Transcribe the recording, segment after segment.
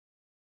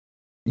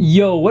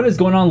Yo, what is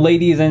going on,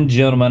 ladies and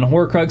gentlemen?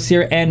 Hoarcrux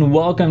here, and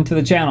welcome to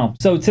the channel.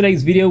 So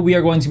today's video, we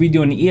are going to be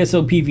doing an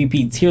ESO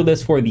PvP tier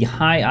list for the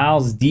High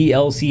Isles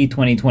DLC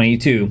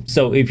 2022.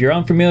 So if you're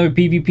unfamiliar with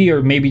PvP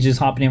or maybe just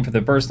hopping in for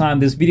the first time,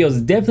 this video is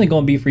definitely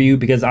going to be for you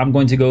because I'm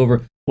going to go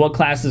over what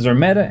classes are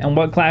meta and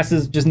what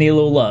classes just need a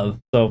little love.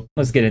 So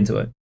let's get into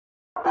it.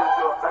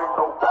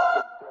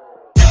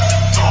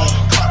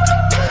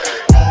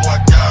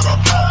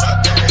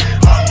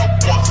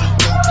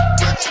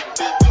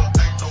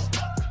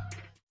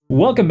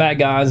 Welcome back,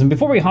 guys, and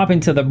before we hop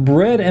into the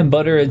bread and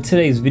butter of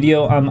today's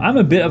video, I'm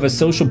a bit of a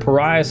social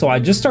pariah, so I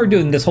just started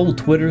doing this whole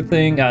Twitter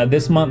thing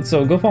this month,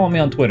 so go follow me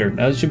on Twitter.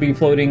 It should be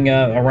floating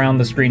around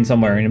the screen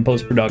somewhere in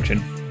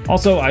post-production.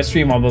 Also, I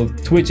stream on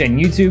both Twitch and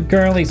YouTube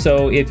currently,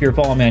 so if you're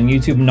following me on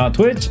YouTube, not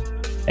Twitch,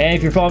 and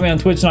if you're following me on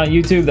Twitch, not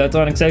YouTube, that's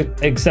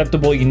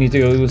unacceptable. You need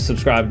to go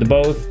subscribe to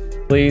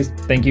both, please.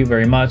 Thank you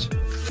very much.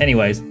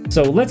 Anyways,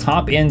 so let's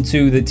hop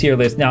into the tier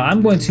list. Now,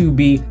 I'm going to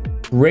be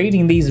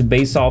rating these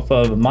based off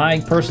of my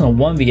personal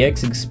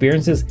 1vx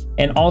experiences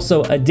and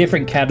also a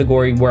different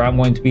category where I'm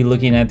going to be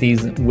looking at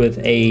these with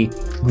a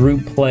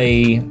group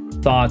play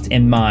thought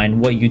in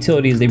mind, what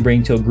utilities they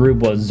bring to a group,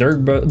 what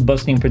Zerg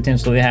busting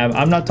potential they have.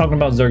 I'm not talking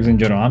about Zergs in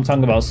general. I'm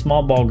talking about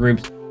small ball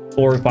groups,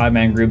 4 or 5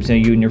 man groups, you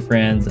know, you and your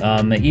friends,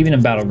 even in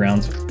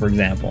battlegrounds, for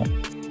example.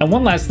 And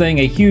one last thing,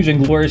 a huge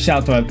and glorious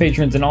shout out to my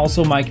patrons and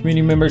also my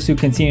community members who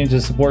continue to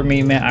support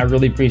me. Man, I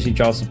really appreciate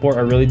y'all's support.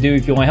 I really do.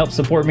 If you want to help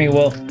support me,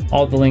 well,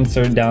 all the links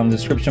are down in the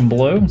description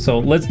below. So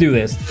let's do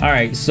this. All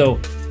right, so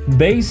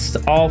based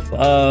off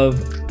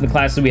of the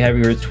classes we have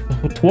here,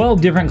 12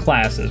 different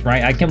classes,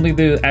 right? I can't believe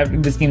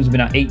this game's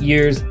been out 8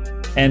 years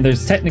and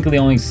there's technically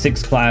only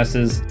 6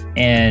 classes.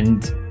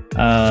 And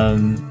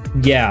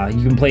yeah,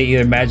 you can play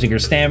either magic or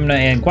stamina,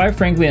 and quite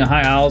frankly in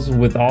High Isles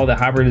with all the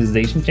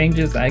hybridization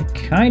changes, it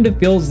kind of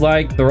feels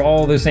like they're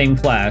all the same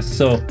class.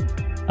 So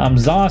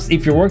Zos,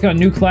 if you're working on a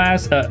new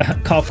class,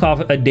 cough cough,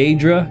 a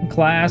Daedra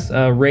class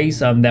race,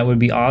 that would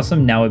be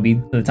awesome. Now would be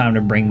the time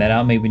to bring that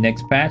out, maybe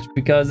next patch,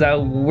 because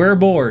we're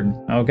bored,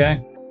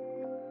 okay?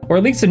 Or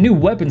at least a new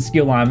weapon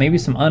skill line, maybe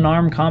some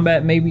unarmed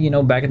combat, maybe, you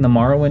know, back in the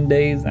Morrowind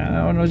days. I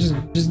don't know,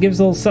 just gives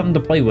a little something to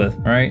play with,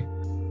 all right?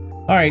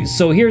 All right,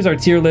 so here's our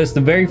tier list.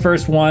 The very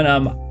first one,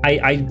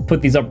 I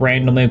put these up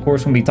randomly. Of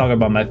course, we'll be talking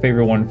about my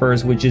favorite one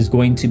first, which is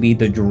going to be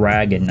the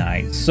Dragon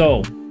Knight.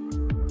 So,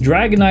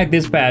 Dragon Knight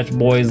this patch,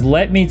 boys,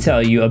 let me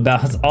tell you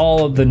about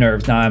all of the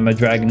nerfs. Now, I'm a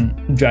Dragon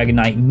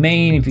Knight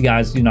main. If you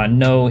guys do not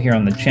know, here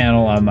on the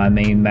channel, I'm my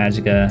main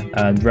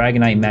Magicka,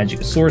 Dragon Knight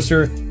Magicka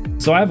Sorcerer.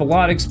 So I have a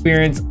lot of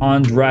experience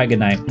on Dragon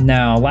Knight.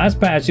 Now, last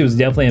patch, it was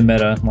definitely a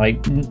meta.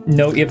 Like,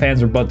 no ifs,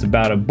 ands, or buts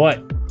about it.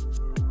 But,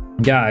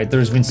 guys,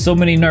 there's been so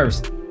many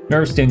nerfs.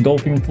 Nerfs to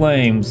Engulfing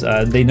Flames,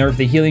 they nerfed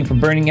the healing from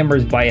Burning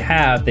Embers by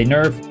half, they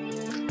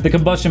nerfed the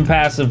combustion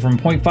passive from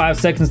 0.5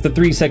 seconds to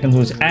 3 seconds,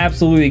 which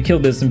absolutely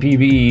killed this in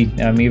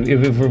PvE. I mean,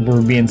 if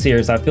we're being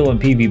serious, I feel in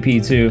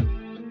PvP too.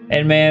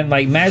 And man,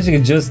 like,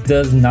 Magicka just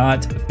does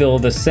not feel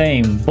the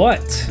same,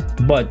 but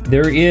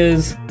there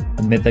is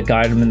a mythic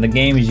item in the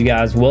game, as you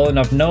guys well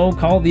enough know,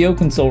 called the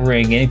Oaken Soul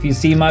Ring. And if you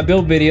see my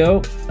build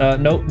video,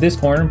 nope, this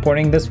corner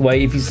pointing this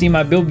way, if you see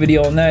my build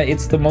video on that,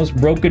 it's the most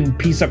broken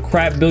piece of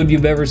crap build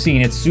you've ever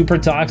seen. It's super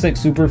toxic,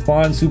 super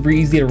fun, super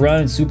easy to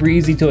run, super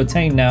easy to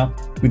attain now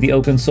with the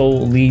Oaken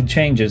Soul lead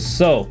changes.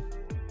 So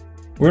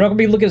we're not going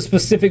to be looking at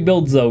specific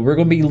builds though. We're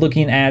going to be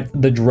looking at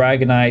the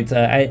Dragon Knight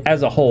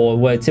as a whole,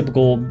 what a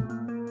typical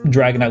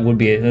Dragon Knight would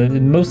be,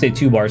 mostly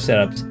 2-bar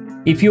setups.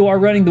 If you are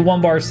running the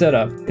 1-bar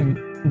setup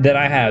that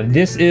I have,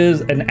 this is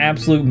an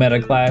absolute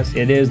meta class.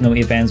 It is, no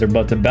ifs, ands, or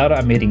buts about it.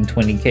 I'm hitting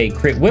 20k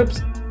crit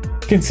whips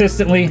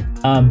consistently,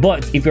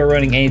 but if you're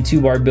running a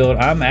 2-bar build,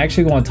 I'm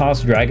actually going to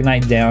toss Dragon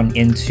Knight down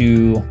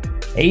into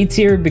A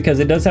tier because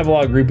it does have a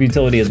lot of group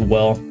utility as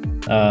well.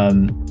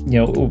 You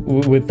know,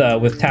 with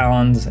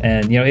talons,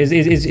 and you know,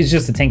 it's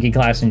just a tanky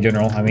class in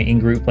general. I mean, in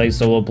group play,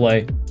 solo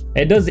play,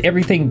 it does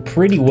everything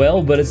pretty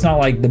well, but it's not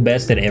like the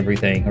best at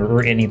everything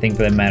or anything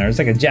for that matter. It's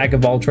like a jack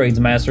of all trades,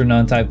 master of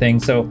none type thing.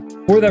 So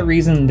for that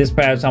reason, this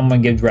patch I'm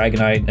gonna give Dragon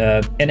Knight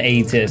an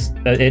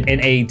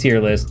A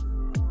tier list.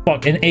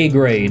 Fuck, an A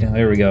grade.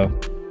 There we go.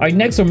 All right,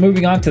 next we're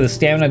moving on to the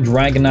Stamina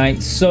Dragon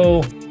Knight.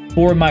 So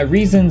for my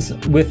reasons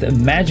with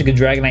Magicka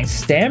Dragon Knight,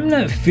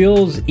 stamina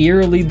feels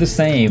eerily the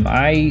same.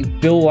 I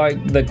feel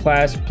like the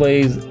class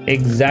plays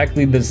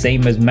exactly the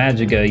same as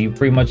Magicka. You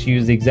pretty much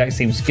use the exact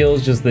same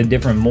skills, just the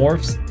different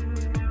morphs.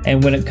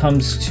 And when it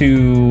comes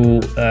to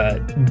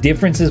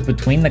differences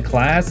between the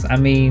class, I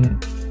mean,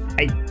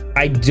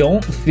 I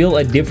don't feel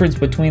a difference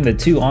between the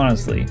two,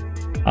 honestly.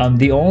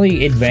 The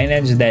only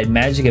advantage that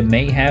Magicka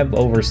may have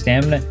over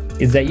stamina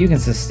is that you can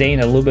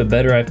sustain a little bit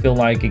better, I feel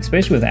like,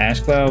 especially with Ash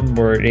Cloud,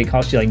 where it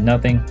costs you like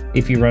nothing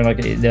if you run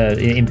like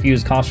the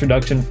infused cost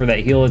reduction for that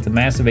heal. It's a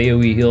massive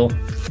AoE heal.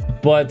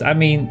 But I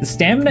mean,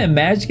 stamina and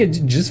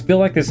Magicka just feel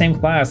like the same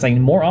class. Like,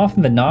 more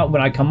often than not,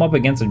 when I come up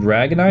against a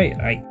Dragon Knight,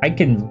 I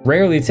can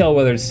rarely tell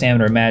whether it's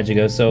stamina or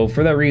Magicka. So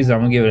for that reason,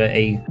 I'm gonna give it an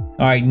A.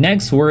 All right,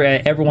 next we're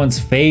at everyone's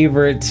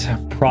favorite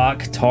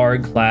proc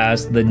Targ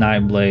class, the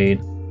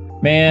Nightblade.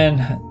 Man,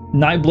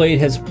 Nightblade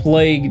has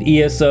plagued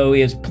ESO,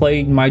 it has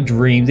plagued my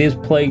dreams, it has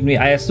plagued me.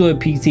 I still have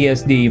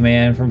PTSD,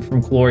 man, from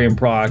Chlorium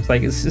procs.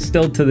 Like, it's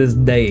still to this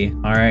day,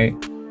 all right?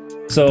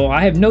 So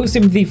I have no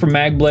sympathy for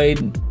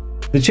Magblade.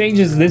 The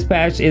changes this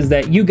patch is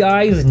that you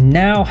guys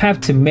now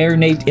have to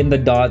marinate in the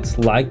dots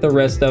like the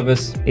rest of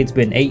us. It's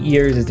been 8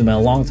 years, it's been a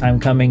long time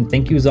coming.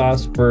 Thank you,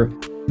 Zos, for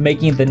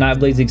making the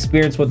Nightblades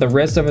experience what the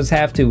rest of us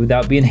have to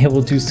without being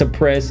able to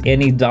suppress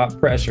any dot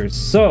pressure.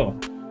 So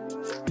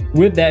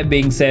with that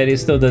being said, it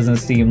still doesn't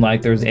seem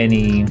like there's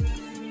any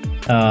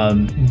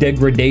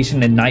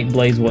degradation in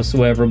Nightblades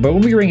whatsoever. But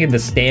when we bring in the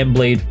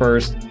Stanblade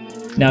first,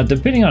 now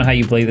depending on how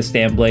you play the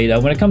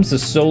Stanblade, when it comes to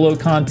solo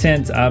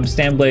content,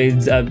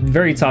 Stanblade's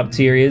very top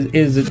tier,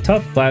 is a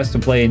tough class to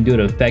play and do it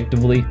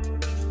effectively.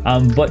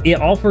 But it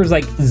offers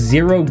like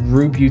zero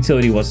group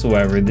utility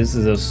whatsoever. This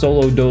is a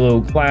solo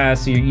dolo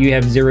class. You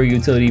have zero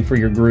utility for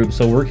your group,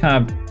 so we're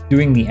kind of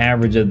doing the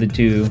average of the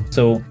two.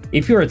 So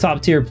if you're a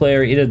top tier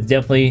player, it is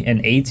definitely an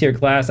A tier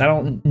class. I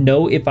don't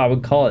know if I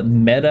would call it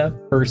meta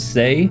per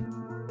se,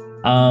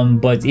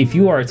 but if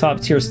you are a top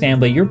tier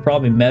Stanblade, you're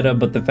probably meta.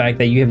 But the fact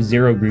that you have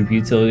zero group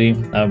utility,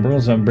 we're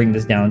also gonna bring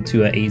this down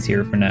to an A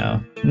tier for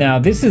now. Now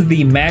this is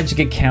the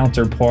Magicka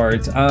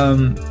counterpart.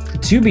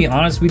 To be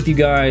honest with you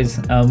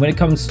guys, when it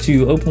comes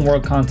to open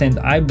world content,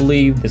 I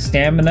believe the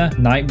Stamina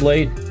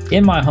Nightblade,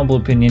 in my humble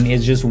opinion,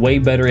 is just way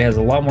better. It has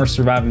a lot more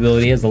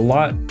survivability, it has a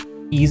lot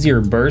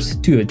easier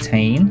burst to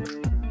attain,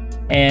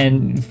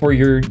 and for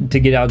your to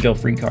get out jail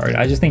free card.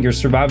 I just think your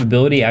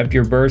survivability after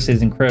your burst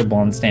is incredible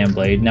on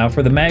Stanblade. Now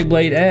for the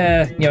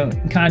Magblade, you know,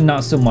 kind of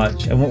not so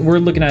much. And we're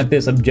looking at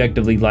this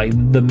objectively, like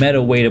the meta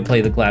way to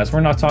play the class. We're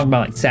not talking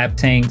about like sap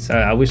tanks,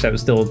 I wish that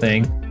was still a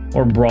thing,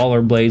 or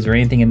brawler blades or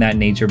anything in that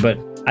nature. But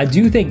I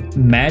do think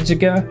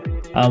Magicka,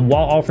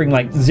 while offering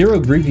like zero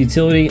group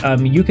utility,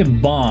 you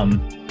can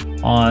bomb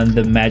on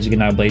the Magicka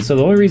Nightblade. So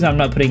the only reason I'm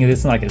not putting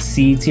this in like a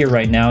C tier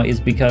right now is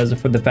because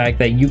for the fact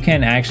that you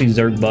can actually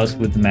Zerg bust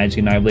with the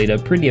Magicka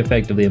Nightblade pretty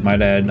effectively, I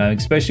might add,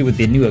 especially with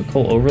the new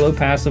Occult Overload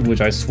passive,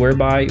 which I swear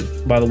by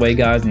the way,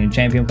 guys, in your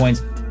champion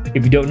points.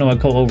 If you don't know what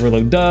Occult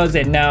Overload does,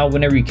 and now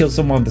whenever you kill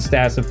someone with the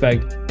status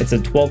effect, it's a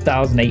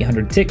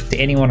 12,800 tick to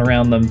anyone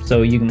around them,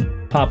 so you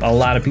can pop a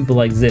lot of people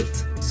like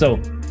zips. So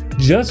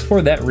just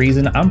for that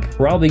reason, I'm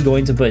probably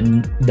going to put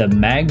the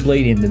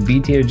Magblade in the B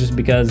tier, just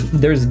because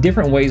there's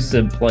different ways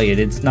to play it.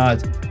 It's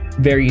not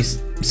very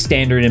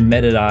standard and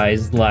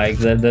metadized like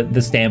the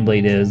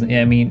Stanblade is.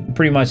 I mean,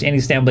 pretty much any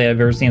Stanblade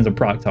I've ever seen is a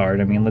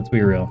Proctard. I mean, let's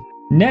be real.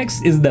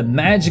 Next is the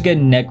Magicka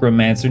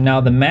Necromancer.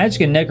 Now the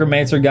Magicka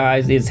Necromancer,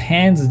 guys, is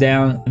hands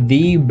down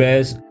the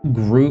best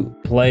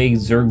group play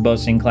Zerg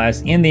busting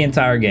class in the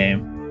entire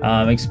game,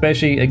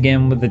 especially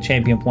again with the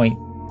champion point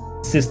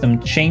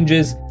system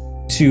changes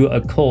to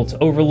Occult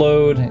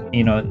Overload,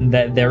 you know,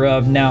 that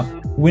thereof. Now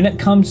when it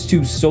comes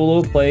to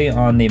solo play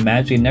on the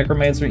Magicka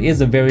Necromancer, it is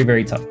a very,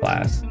 very tough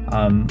class.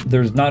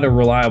 There's not a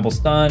reliable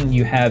stun.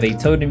 You have a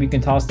totem you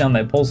can toss down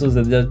that pulses,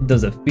 that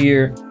does a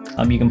fear.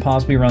 You can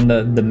possibly run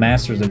the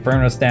Master's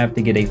Inferno Staff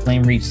to get a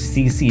Flame Reach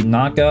CC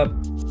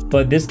knockup,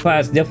 but this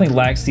class definitely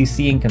lacks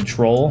CC and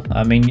control.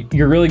 I mean,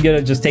 you're really good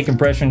at just taking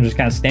pressure and just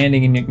kind of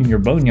standing in your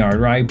boneyard,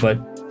 right? But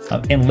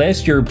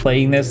unless you're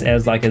playing this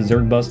as like a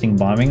Zerg busting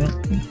bombing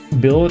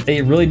build,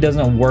 it really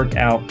doesn't work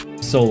out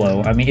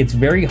solo. I mean, it's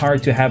very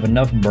hard to have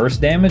enough burst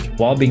damage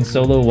while being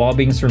solo, while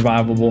being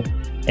survivable,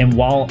 and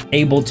while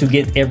able to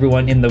get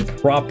everyone in the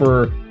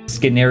proper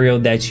scenario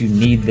that you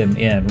need them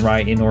in,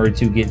 right, in order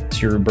to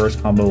get your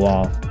burst combo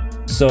off.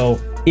 So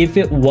if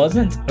it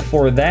wasn't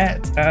for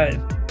that,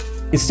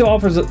 it still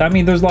offers, I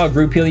mean, there's a lot of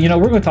group healing. You know,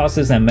 we're going to toss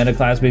this in meta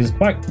class because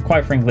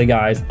quite frankly,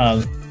 guys,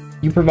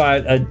 you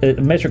provide a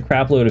metric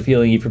crap load of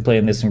healing if you're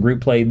playing this in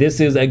group play.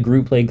 This is a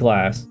group play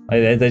class.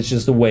 That's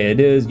just the way it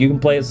is. You can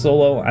play it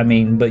solo, I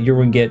mean, but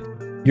you're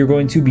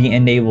going to be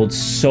enabled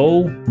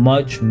so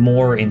much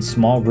more in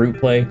small group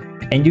play.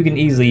 And you can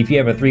easily, if you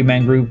have a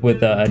 3-man group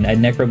with a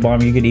Necro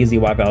Bomb, you could easily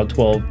wipe out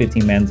 12,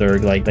 15-man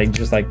Zerg, like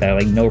just like that,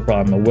 like no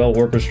problem. A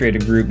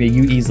well-orchestrated group,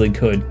 you easily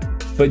could.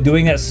 But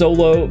doing that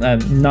solo,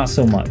 not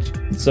so much.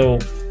 So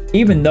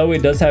even though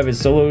it does have its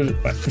solo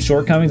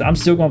shortcomings, I'm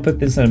still going to put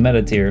this in a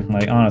meta tier,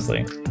 like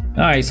honestly.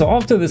 All right, so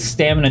off to the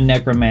Stamina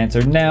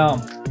Necromancer.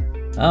 Now,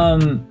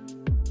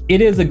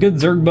 it is a good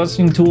Zerg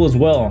busting tool as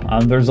well.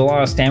 There's a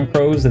lot of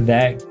Stamcrows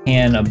that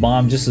can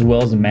bomb just as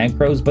well as the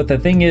Magcrows, but the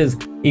thing is,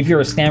 if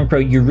you're a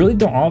Stamcrow, you really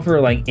don't offer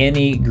like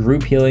any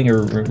group healing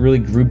or really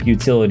group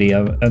utility.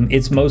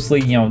 It's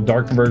mostly, you know,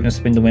 Dark Conversion,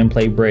 Spin to Win,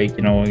 Play Break,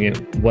 you know,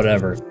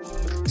 whatever.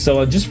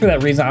 So just for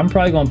that reason, I'm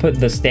probably going to put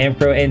the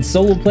Stamcrow, and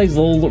solo plays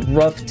a little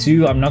rough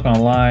too, I'm not going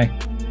to lie.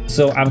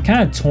 So I'm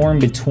kind of torn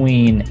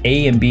between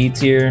A and B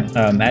tier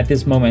at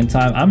this moment in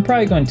time. I'm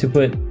probably going to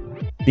put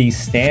the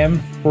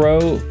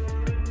Stamcrow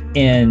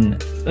in,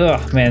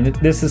 oh man,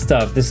 this is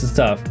tough.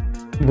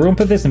 We're gonna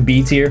put this in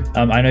B tier.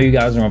 I know you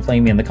guys are gonna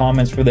flame me in the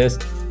comments for this,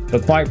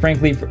 but quite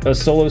frankly, from a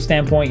solo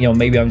standpoint, you know,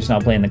 maybe I'm just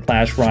not playing the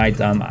clash right.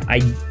 I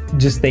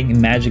just think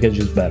Magicka is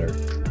just better.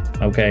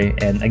 okay?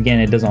 And again,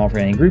 it doesn't offer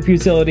any group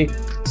utility.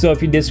 So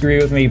if you disagree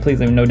with me, please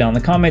let me know down in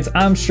the comments.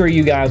 I'm sure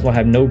you guys will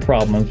have no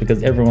problems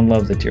because everyone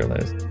loves the tier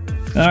list.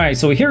 All right,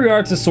 so here we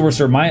are to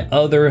Sorcerer, my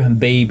other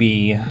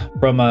baby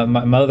from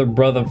my other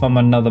brother from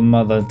another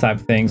mother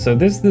type thing. So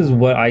this is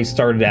what I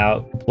started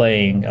out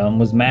playing,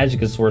 was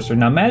Magic as Sorcerer.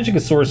 Now, Magic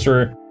as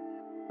Sorcerer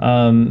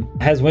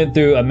has went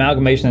through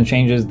amalgamation and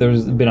changes.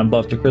 There's been a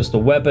buff to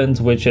crystal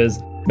weapons, which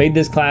has made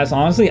this class,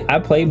 honestly, I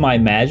played my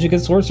Magic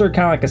as Sorcerer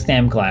kind of like a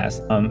stam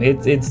class.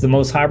 It's the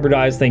most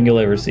hybridized thing you'll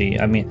ever see.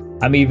 I mean,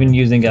 I'm even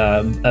using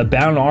a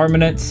bound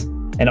armaments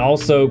and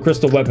also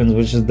crystal weapons,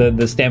 which is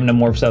the stamina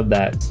morphs of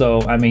that.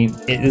 So I mean,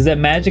 is that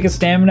Magic as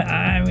stamina?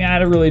 I mean, I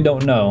really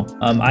don't know.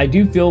 I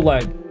do feel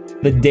like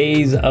the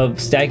days of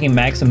stacking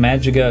max and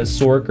Magica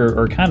Sorc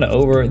are kind of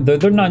over.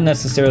 They're not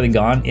necessarily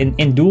gone.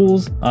 In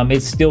duels,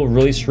 it's still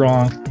really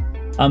strong.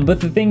 But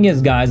the thing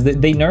is, guys, they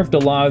nerfed a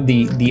lot of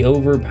the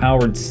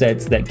overpowered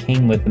sets that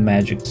came with the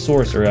Magic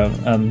Sorcerer.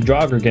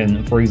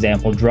 Draugr, for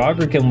example.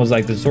 Draugr was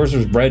like the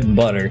Sorcerer's bread and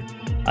butter.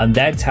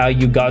 That's how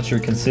you got your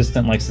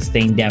consistent, like,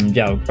 sustained damage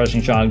out.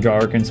 Crushing Shock,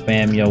 Draugr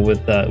spam, you know,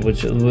 with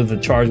the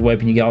charged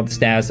weapon, you got the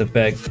status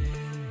effect.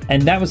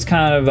 And that was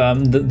kind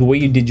of the way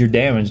you did your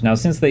damage. Now,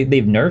 since they've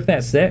nerfed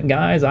that set,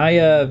 guys,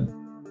 I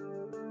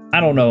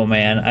don't know,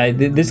 man.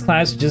 This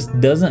class just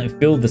doesn't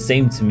feel the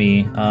same to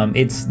me.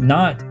 It's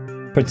not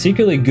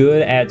particularly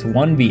good at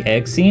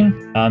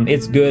 1vxing.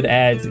 It's good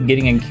at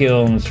getting a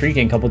kill and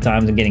streaking a couple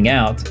times and getting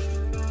out.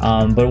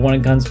 But when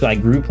it comes to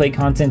like group play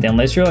content,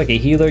 unless you're like a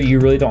healer,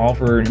 you really don't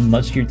offer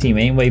much to your team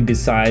anyway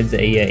besides a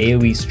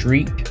AoE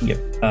streak.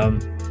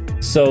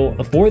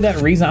 So for that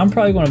reason, I'm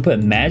probably going to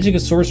put Magic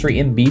as Sorcerer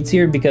in B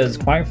tier because,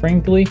 quite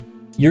frankly,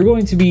 you're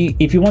going to be,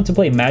 if you want to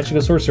play Magic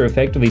as Sorcerer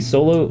effectively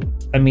solo,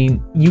 I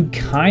mean, you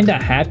kind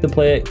of have to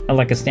play it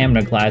like a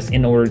stamina class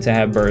in order to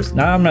have burst.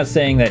 Now, I'm not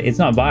saying that it's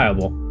not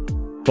viable,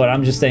 but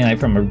I'm just saying, like,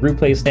 from a group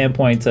play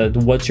standpoint to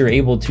what you're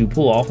able to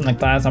pull off in the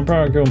class, I'm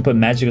probably going to put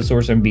Magic as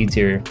Sorcerer in B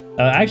tier.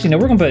 Actually, no,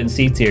 we're going to put it in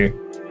C tier.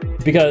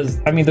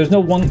 Because, I mean, there's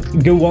no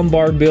good one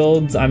bar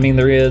builds. I mean,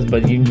 there is,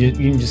 but you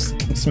can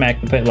just smack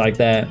the pit like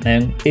that.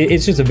 And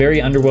it's just a very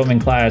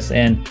underwhelming class.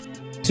 And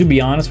to be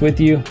honest with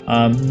you,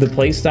 the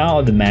playstyle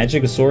of the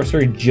Magic as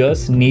Sorcerer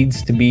just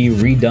needs to be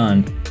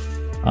redone.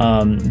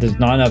 There's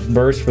not enough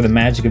burst for the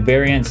Magic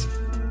variants.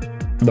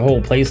 The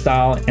whole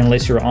playstyle,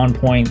 unless you're on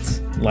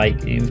point, like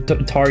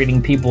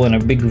targeting people in a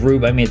big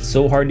group, I mean, it's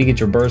so hard to get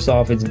your burst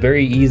off. It's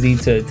very easy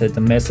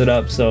to mess it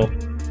up. So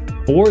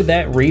for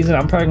that reason,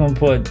 I'm probably going to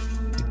put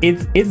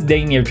it's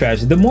dang near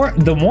trash. The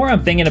more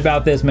I'm thinking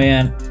about this,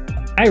 man,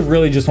 I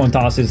really just want to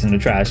toss this in the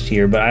trash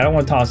tier, but I don't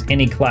want to toss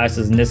any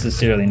classes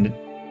necessarily.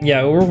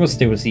 Yeah, we're going to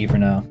stay with C for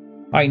now.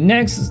 All right,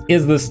 next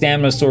is the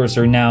Stamina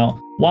Sorcerer. Now,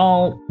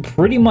 while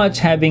pretty much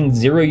having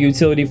zero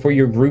utility for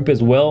your group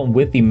as well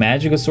with the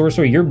Magic as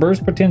Sorcerer, your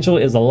burst potential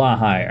is a lot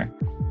higher.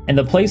 And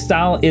the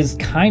playstyle is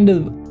kind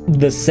of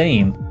the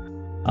same.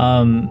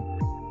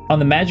 On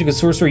the Magic as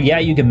Sorcerer, yeah,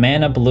 you can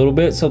man up a little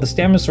bit. So the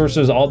Stamina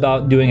Sorcerer is all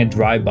about doing a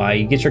drive-by.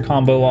 You get your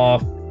combo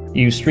off,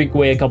 you streak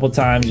away a couple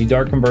times, you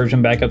Dark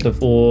Conversion back up to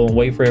full,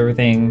 wait for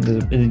everything,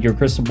 your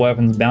crystal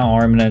weapons, bound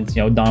armaments,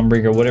 you know,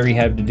 Dawnbreaker, whatever you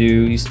have to do,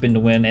 you spin to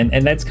win,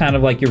 and that's kind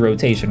of like your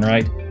rotation,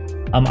 right?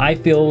 I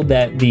feel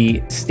that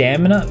the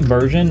stamina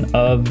version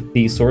of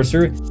the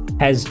Sorcerer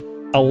has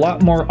a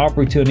lot more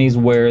opportunities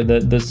where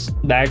the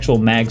actual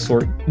Mag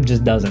Sorc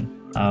just doesn't.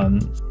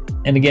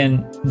 And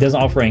again, doesn't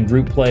offer any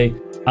group play.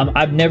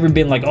 I've never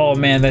been like, oh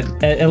man,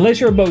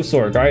 unless you're a Bow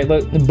Sorc, all right?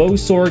 Look, the Bow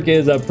Sorc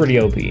is pretty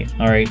OP,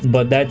 all right?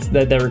 But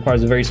that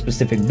requires a very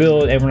specific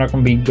build, and we're not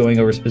going to be going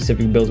over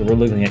specific builds. We're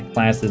looking at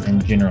classes in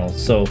general.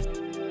 So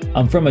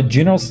from a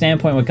general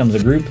standpoint, when it comes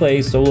to group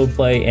play, solo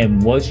play,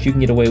 and what you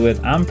can get away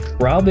with, I'm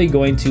probably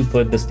going to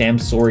put the Stam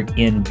Sorc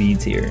in B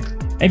tier.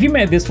 If you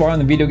made it this far in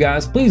the video,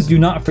 guys, please do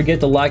not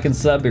forget to like and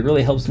sub. It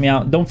really helps me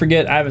out. Don't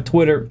forget, I have a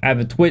Twitter, I have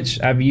a Twitch,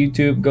 I have a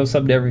YouTube. Go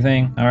sub to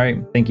everything. All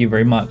right, thank you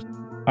very much.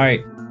 All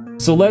right.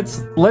 So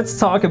let's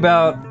talk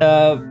about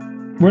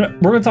we're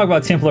gonna talk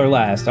about Templar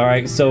last. All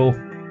right, so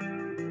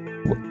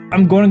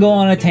I'm going to go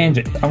on a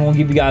tangent. I'm going to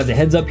give you guys a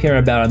heads up here in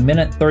about a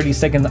minute 30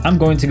 seconds. I'm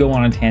going to go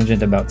on a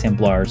tangent about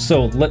Templar.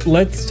 So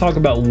let's talk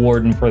about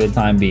Warden for the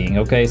time being.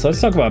 Okay, so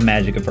let's talk about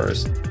Magicka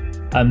first.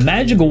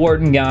 Magicka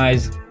Warden,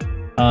 guys,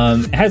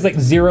 has like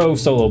zero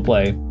solo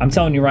play. I'm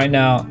telling you right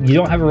now, you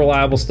don't have a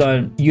reliable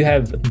stun. You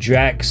have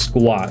jack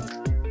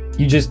squat.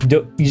 You just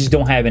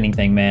don't have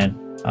anything, man.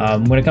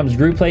 When it comes to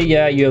group play,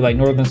 yeah, you have like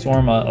Northern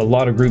Storm, a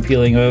lot of group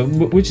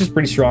healing, which is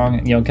pretty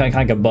strong, you know, kind of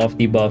like a buff,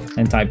 debuff,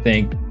 and type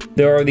thing.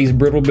 There are these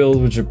brittle builds,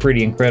 which are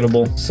pretty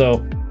incredible. So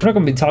we're not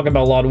going to be talking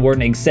about a lot of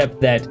Warden, except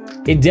that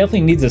it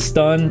definitely needs a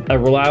stun, a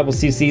reliable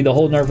CC. The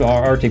whole nerf of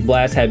Arctic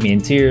Blast had me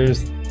in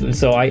tears.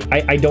 So I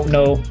don't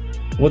know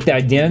what the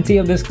identity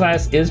of this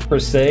class is per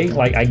se.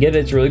 Like, I get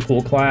it's a really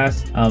cool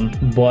class,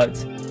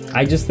 but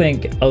I just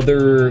think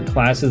other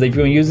classes, if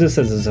you're going to use this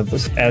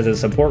as a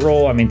support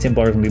role, I mean,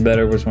 Templar is going to be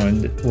better, which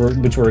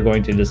we're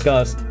going to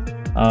discuss.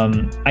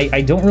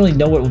 I don't really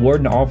know what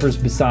Warden offers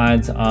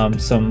besides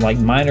some like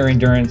minor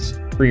endurance,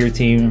 for your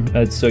team,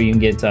 so you can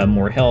get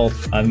more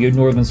health. You have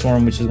Northern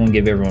Storm, which is going to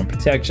give everyone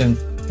protection,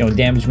 you know,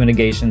 damage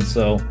mitigation.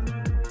 So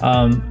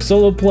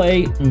solo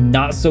play,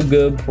 not so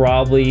good,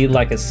 probably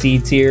like a C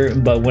tier,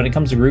 but when it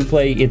comes to group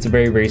play, it's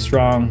very, very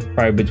strong,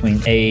 probably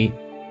between A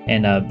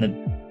and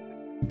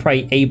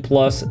probably A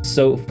plus.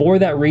 So for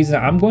that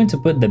reason, I'm going to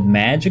put the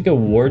Magicka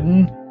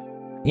Warden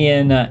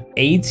in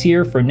A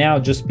tier for now,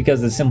 just because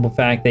of the simple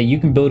fact that you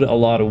can build it a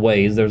lot of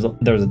ways. There's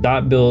a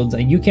dot builds,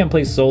 and you can't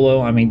play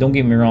solo. I mean, don't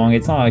get me wrong,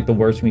 it's not like the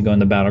worst when you go in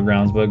the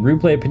battlegrounds, but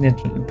group play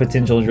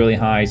potential is really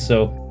high.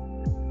 So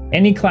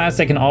any class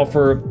that can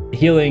offer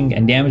healing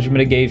and damage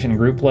mitigation and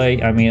group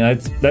play, I mean,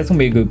 that's gonna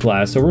be a good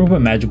class. So we're gonna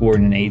put Magic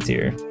Warden in A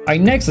tier. All right,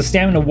 next, the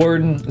Stamina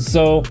Warden.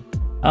 So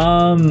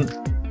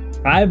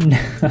I've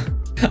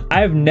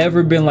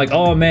never been like,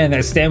 oh man,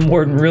 that Stam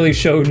Warden really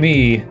showed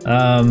me.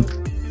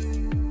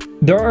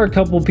 There are a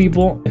couple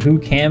people who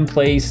can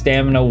play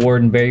Stamina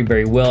Warden very,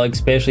 very well,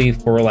 especially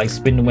for like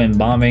spin to win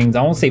bombings.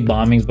 I won't say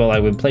bombings, but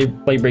like with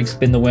play break,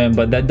 spin to win,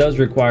 but that does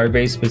require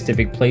very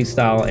specific play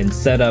style and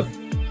setup.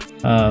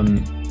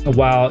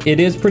 While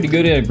it is pretty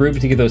good in a group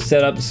to get those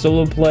setups,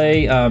 solo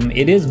play,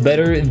 it is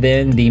better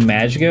than the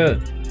Magicka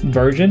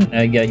version.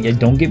 Again,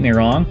 don't get me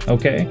wrong,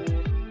 okay?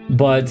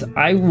 But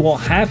I will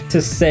have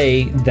to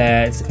say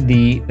that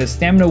the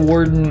Stamina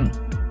Warden,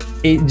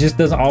 it just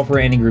doesn't offer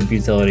any group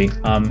utility.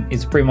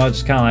 It's pretty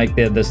much kind of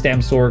like the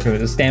Stam Sword or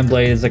the Stam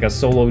Blade. Is like a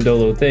solo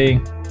dolo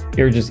thing.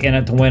 You're just in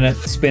it to win it,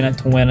 spin it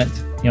to win it,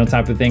 you know,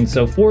 type of thing.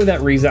 So for that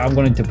reason, I'm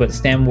going to put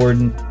Stam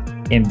Warden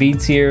in B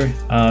tier.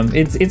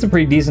 It's a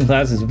pretty decent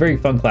class. It's a very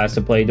fun class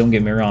to play, don't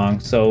get me wrong.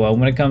 So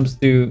when it comes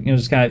to, you know,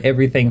 just kind of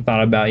everything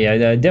thought about,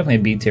 yeah, definitely a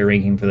B tier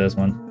ranking for this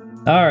one.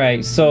 All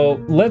right, so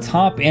let's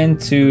hop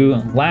into,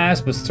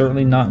 last but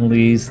certainly not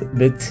least,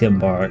 the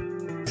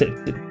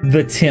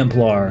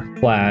Templar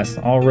class.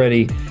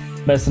 Already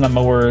messing up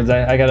my words.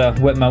 I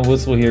gotta wet my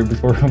whistle here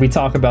before we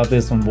talk about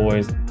this one,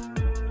 boys.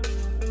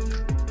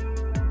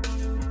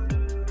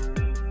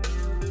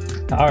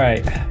 All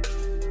right,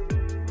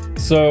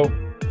 so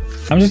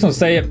I'm just gonna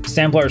say it,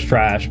 Stamplar is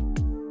trash.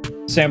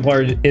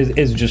 Stamplar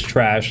is just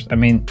trash. I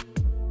mean,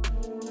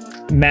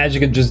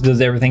 Magicka just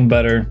does everything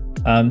better.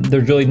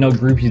 There's really no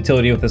group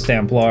utility with the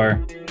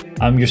Stamplar.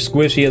 You're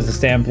squishy as a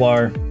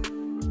Stamplar.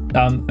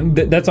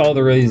 That's all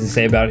there really is to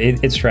say about it.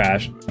 It's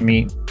trash. I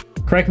mean,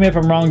 correct me if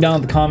I'm wrong down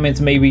in the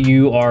comments. Maybe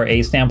you are a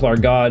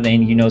Stamplar god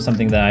and you know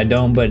something that I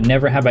don't, but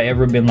never have I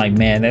ever been like,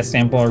 man, that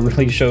Stamplar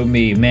really showed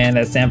me. Man,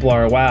 that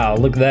Stamplar, wow,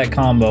 look at that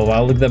combo.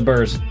 Wow, look at that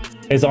burst.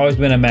 It's always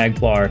been a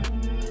Magplar.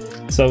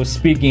 So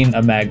speaking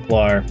of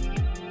Magplar,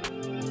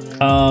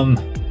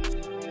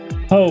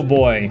 oh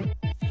boy.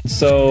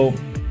 So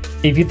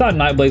if you thought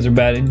Nightblades are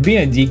bad,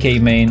 being a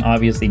DK main,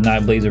 obviously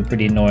Nightblades are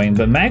pretty annoying,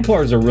 but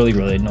Magplars are really,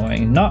 really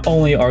annoying. Not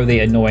only are they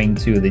annoying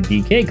to the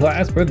DK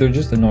class, but they're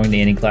just annoying to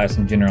any class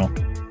in general.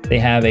 They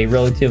have a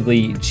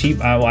relatively cheap,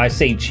 well, I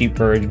say cheap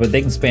purge, but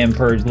they can spam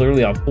purge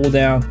literally off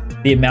cooldown.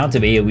 The amount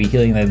of AoE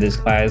healing that this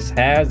class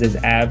has is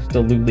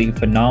absolutely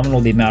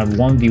phenomenal. The amount of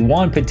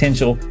 1v1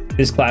 potential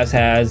this class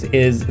has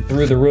is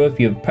through the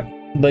roof. You have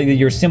like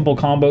your simple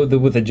combo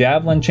with the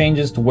Javelin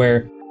changes to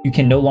where you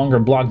can no longer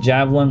block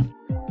Javelin.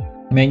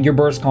 Man, your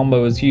burst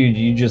combo is huge.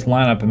 You just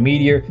line up a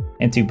meteor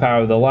into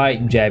Power of the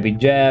Light, jabby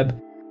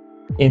jab,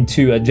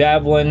 into a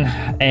Javelin,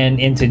 and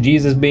into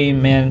Jesus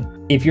Beam.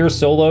 Man, if you're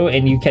solo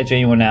and you catch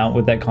anyone out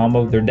with that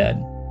combo, they're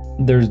dead.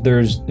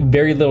 There's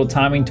very little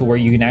timing to where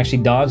you can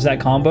actually dodge that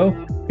combo,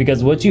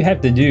 because what you have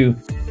to do,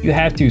 you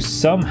have to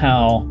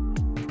somehow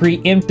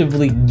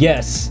preemptively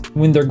guess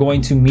when they're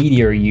going to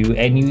meteor you,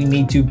 and you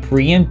need to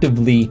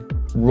preemptively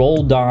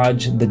roll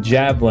dodge the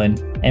Javelin,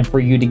 and for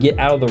you to get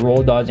out of the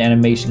roll dodge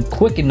animation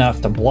quick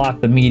enough to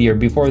block the meteor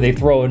before they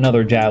throw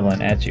another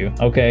Javelin at you,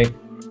 okay?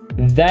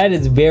 That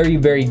is very,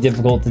 very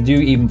difficult to do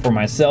even for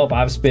myself.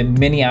 I've spent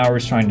many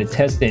hours trying to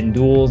test it in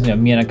duels. You know,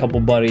 me and a couple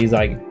buddies,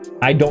 like,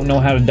 I don't know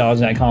how to dodge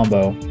that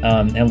combo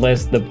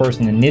unless the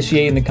person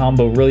initiating the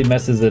combo really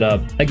messes it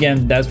up.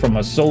 Again, that's from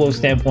a solo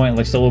standpoint,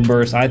 like solo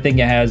burst. I think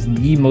it has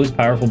the most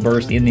powerful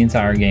burst in the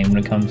entire game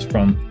when it comes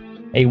from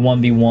a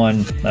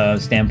 1v1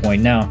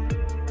 standpoint. Now,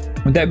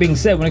 with that being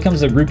said, when it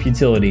comes to group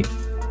utility,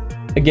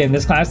 again,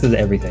 this class does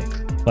everything.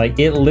 Like,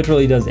 it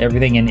literally does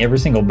everything. In every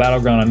single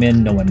battleground I'm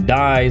in, no one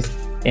dies.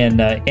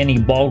 And any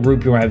ball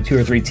group, you're gonna have 2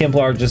 or 3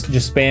 Templars just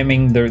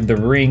spamming the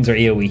rings or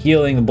AoE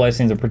healing, the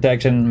blessings of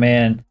protection.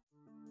 Man,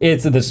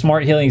 it's the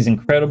smart healing is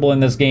incredible in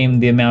this game.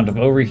 The amount of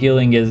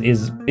overhealing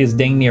is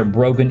dang near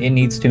broken. It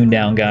needs tuned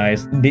down,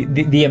 guys.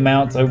 The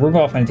amount, we're going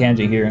off on a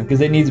tangent here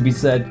because it needs to be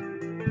said.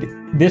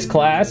 This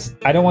class,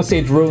 I don't want to say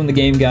it's ruined the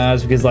game,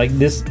 guys, because like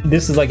this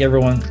is like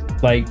everyone,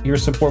 like your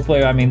support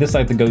player. I mean, this is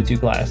like the go-to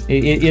class.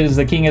 It is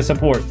the king of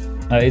support.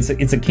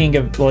 It's a king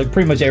of like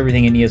pretty much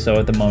everything in ESO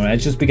at the moment.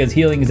 It's just because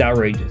healing is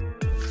outrageous.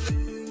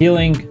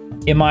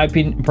 Healing, in my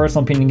opinion,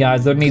 personal opinion,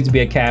 guys, there needs to be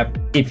a cap.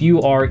 If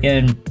you are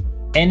in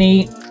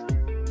any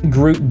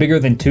group bigger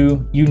than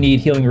 2, you need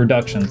healing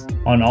reductions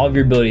on all of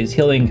your abilities.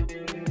 Healing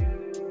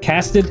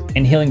casted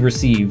and healing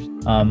received.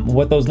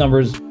 What those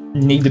numbers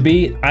need to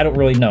be, I don't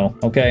really know,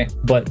 okay?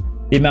 But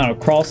the amount of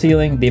cross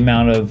healing, the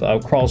amount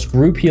of cross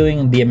group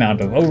healing, the amount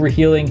of over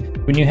healing.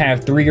 When you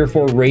have 3 or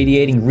 4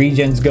 radiating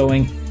regens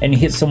going and you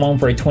hit someone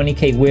for a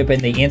 20k whip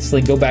and they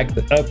instantly go back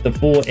up the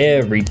full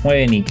every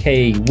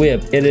 20k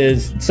whip, it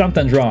is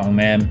something's wrong,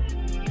 man.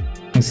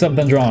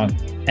 Something's wrong.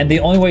 And the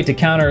only way to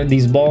counter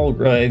these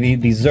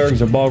these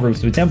Zergs or ball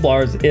groups with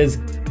Templars is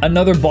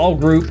another ball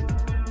group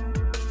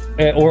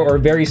or a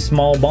very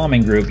small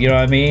bombing group, you know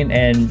what I mean?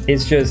 And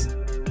it's just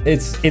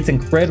it's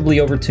incredibly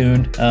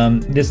overtuned.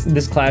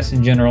 This class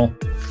in general,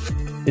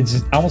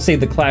 I won't say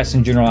the class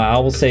in general, I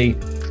will say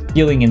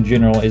healing in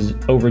general is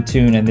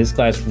overtuned, and this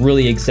class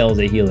really excels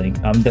at healing.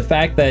 The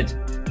fact that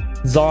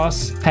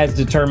ZOS has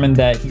determined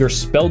that your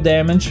spell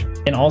damage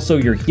and also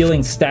your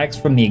healing stacks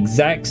from the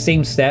exact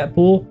same stat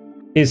pool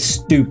is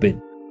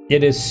stupid.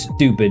 It is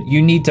stupid.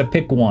 You need to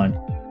pick one.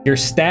 Your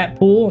stat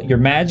pool, your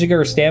magic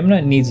or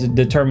stamina, needs to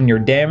determine your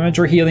damage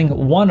or healing.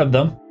 One of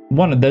them,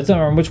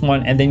 determine which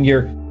one, and then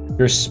your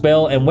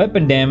spell and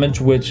weapon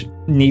damage, which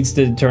needs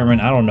to determine,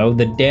 I don't know,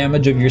 the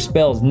damage of your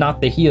spells, not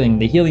the healing.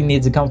 The healing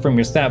needs to come from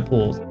your stat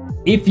pools.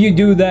 If you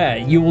do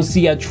that, you will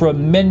see a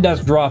tremendous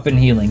drop in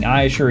healing,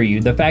 I assure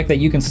you. The fact that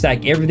you can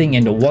stack everything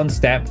into one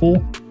stat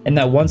pool, and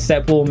that one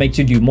stat pool makes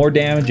you do more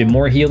damage and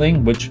more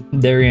healing, which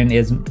therein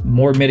is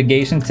more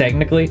mitigation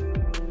technically,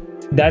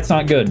 that's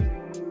not good.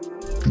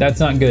 That's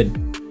not good.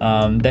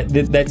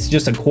 That's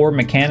just a core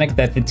mechanic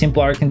that the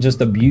Templar can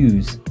just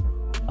abuse.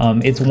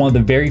 It's one of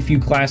the very few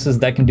classes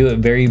that can do it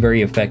very,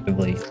 very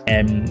effectively.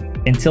 And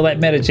until that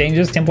meta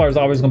changes, Templar is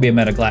always going to be a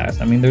meta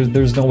class. I mean,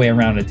 there's no way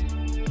around it.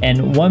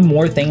 And one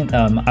more thing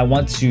I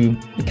want to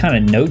kind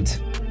of note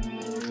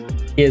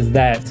is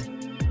that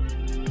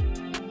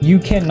you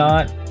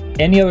cannot,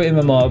 any other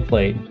MMO I've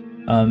played,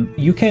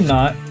 you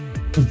cannot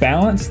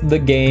balance the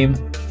game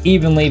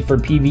evenly for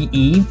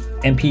PvE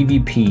and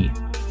PvP.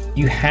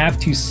 You have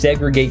to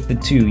segregate the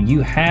two. You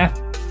have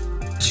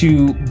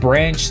to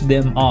branch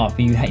them off.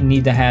 You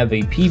need to have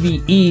a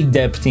PvE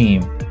dev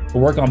team to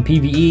work on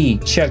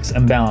PvE checks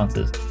and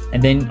balances.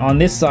 And then on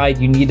this side,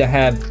 you need to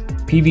have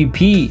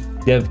PvP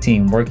dev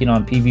team working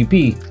on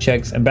PvP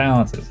checks and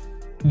balances.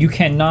 They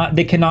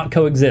cannot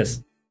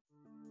coexist.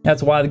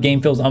 That's why the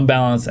game feels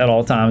unbalanced at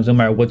all times, no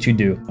matter what you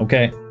do,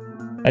 okay?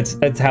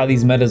 That's how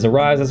these metas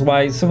arise. That's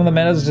why some of the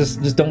metas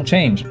just don't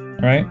change,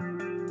 right?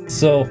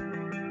 So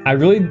I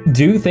really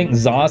do think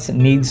ZOS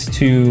needs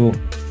to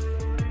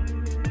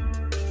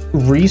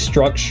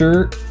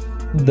restructure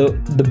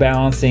the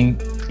balancing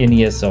in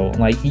ESO.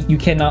 Like, you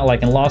cannot,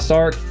 like in Lost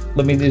Ark,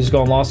 let me just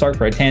go on Lost Ark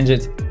for a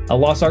tangent.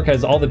 Lost Ark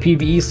has all the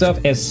PvE stuff.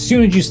 As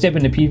soon as you step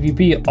into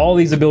PvP, all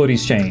these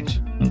abilities change.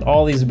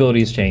 All these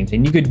abilities change,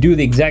 and you could do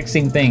the exact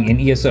same thing in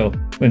ESO.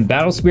 When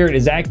Battle Spirit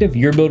is active,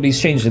 your abilities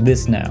change to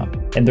this now.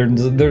 And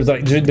there's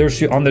on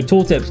the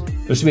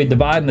tooltips, there should be a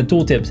divide in the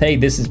tooltips. Hey,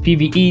 this is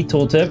PvE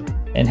tooltip,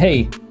 and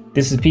hey,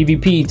 this is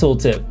PvP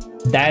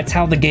tooltip. That's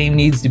how the game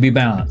needs to be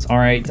balanced. All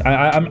right,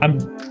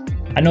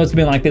 I know it's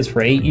been like this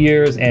for 8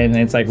 years, and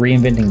it's like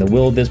reinventing the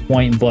wheel at this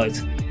point, but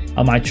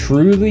I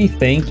truly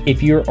think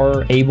if you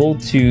are able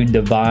to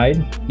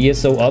divide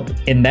ESO up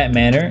in that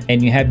manner,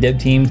 and you have dev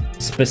teams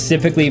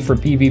specifically for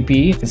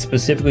PvP and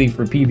specifically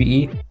for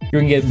PvE,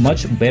 you're gonna get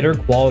much better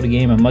quality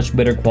game and much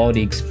better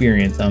quality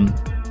experience.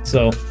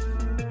 So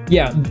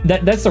yeah,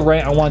 that's the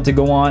rant I wanted to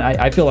go on.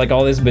 I feel like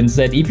all this has been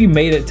said. If you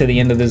made it to the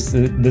end of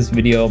this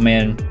video,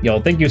 man,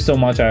 yo, thank you so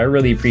much. I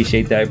really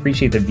appreciate that. I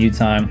appreciate the view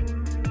time.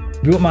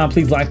 If you wouldn't mind,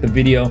 please like the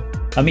video.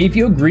 I mean, if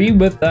you agree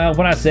with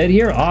what I said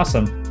here,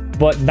 awesome.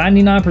 But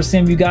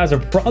 99% of you guys are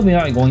probably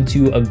not going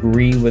to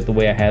agree with the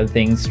way I have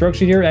things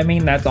structured here. I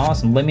mean, that's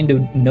awesome. Let me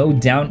know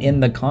down in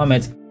the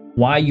comments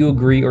why you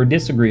agree or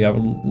disagree. I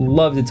would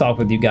love to talk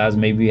with you guys.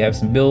 Maybe you have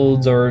some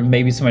builds or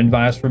maybe some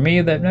advice for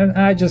me that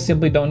I just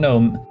simply don't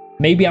know.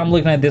 Maybe I'm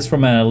looking at this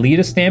from an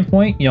elitist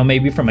standpoint, you know,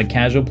 maybe from a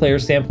casual player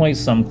standpoint,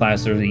 some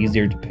classes are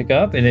easier to pick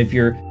up. And if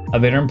you're a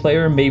veteran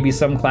player, maybe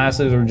some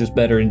classes are just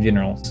better in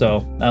general. So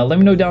let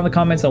me know down in the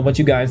comments on what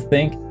you guys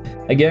think.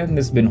 Again,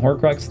 this has been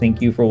Hoarcrux.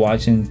 Thank you for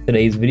watching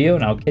today's video,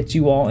 and I'll catch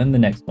you all in the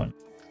next one.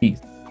 Peace.